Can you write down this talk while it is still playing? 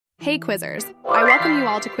Hey Quizzers, I welcome you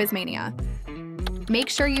all to Quiz Mania. Make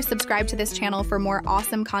sure you subscribe to this channel for more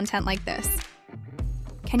awesome content like this.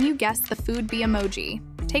 Can you guess the food bee emoji?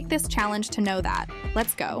 Take this challenge to know that.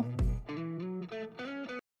 Let's go.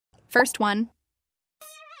 First one.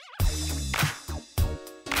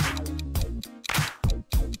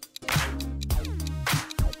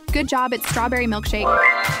 Good job, it's strawberry milkshake.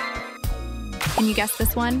 Can you guess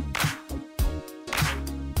this one?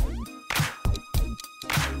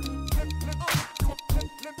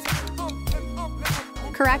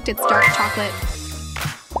 Correct, it's dark chocolate.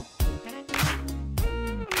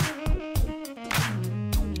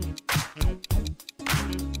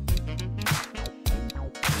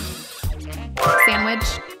 Sandwich.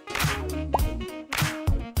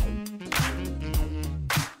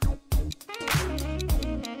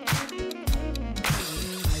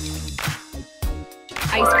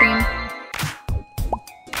 Ice cream.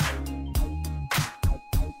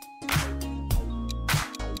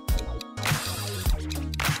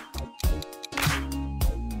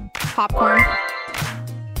 Popcorn.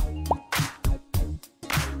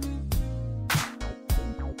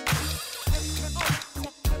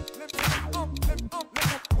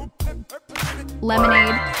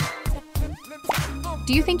 Lemonade.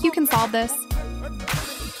 Do you think you can solve this?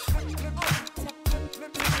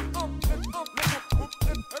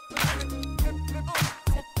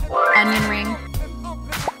 Onion ring.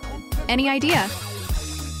 Any idea?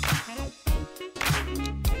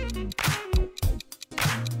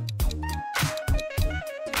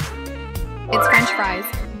 It's French fries.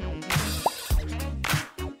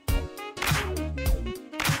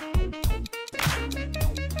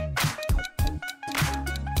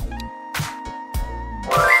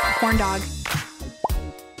 Corn dog.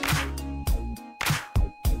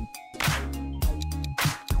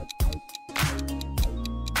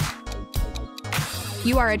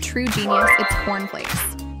 You are a true genius, it's cornflakes.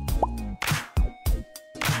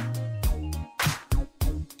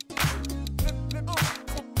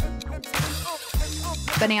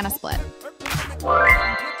 Banana split.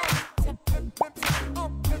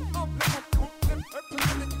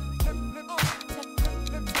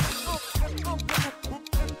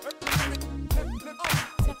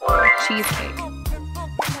 Cheesecake.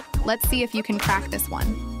 Let's see if you can crack this one.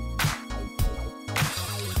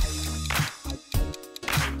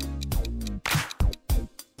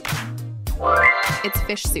 It's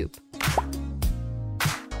fish soup.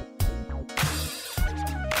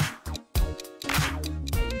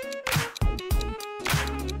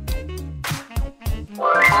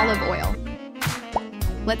 Olive oil.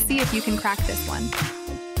 Let's see if you can crack this one.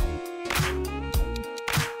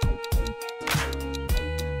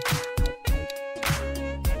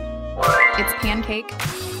 It's pancake.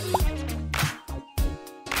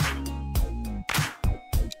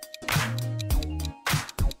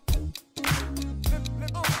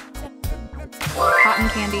 Cotton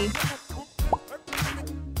candy.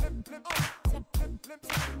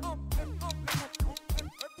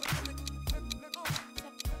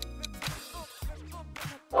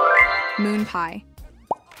 Moon pie.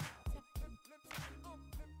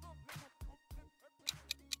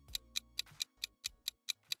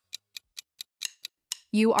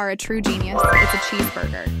 You are a true genius. It's a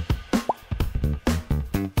cheeseburger.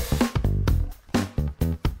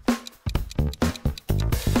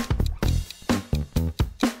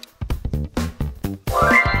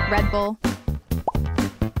 Red Bull.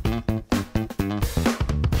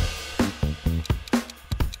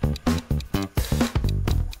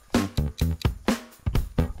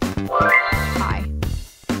 Pie.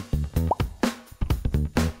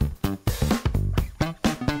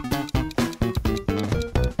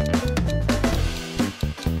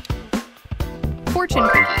 Fortune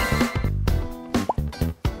cookie.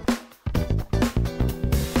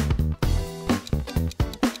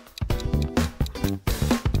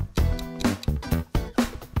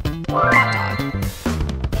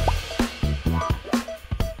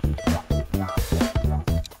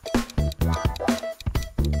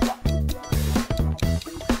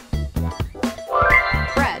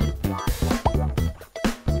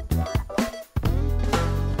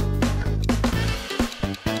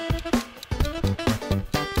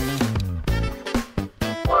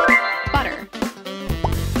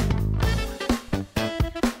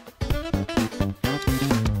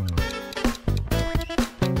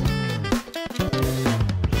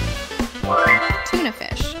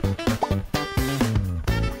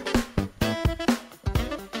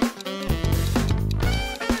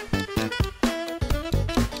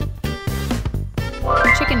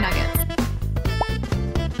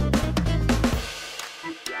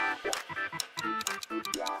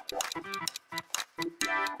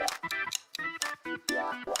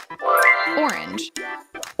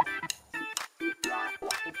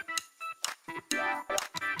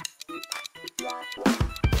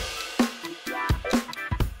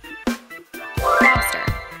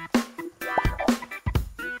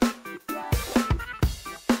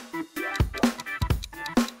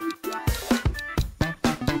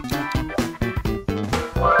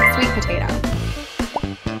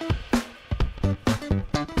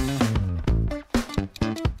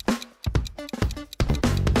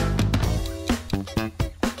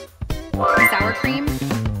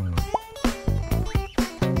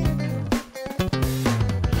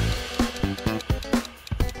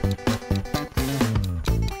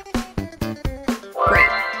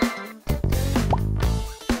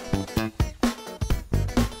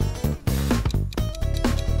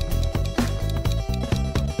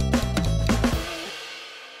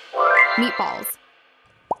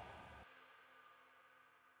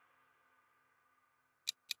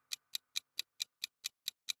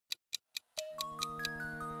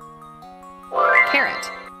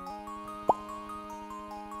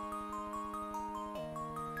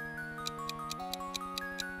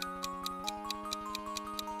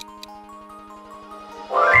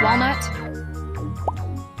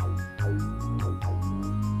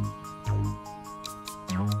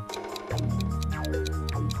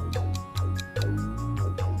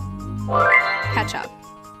 Ketchup.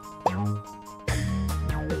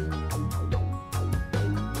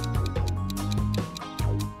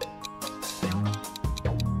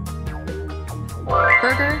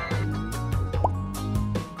 Burger.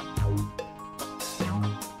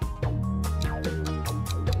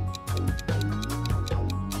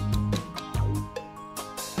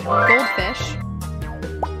 Goldfish.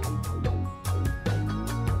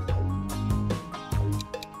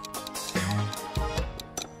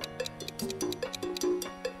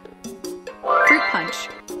 Fruit punch.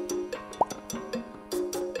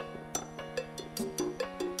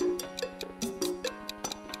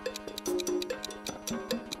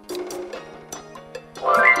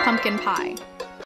 Pumpkin pie.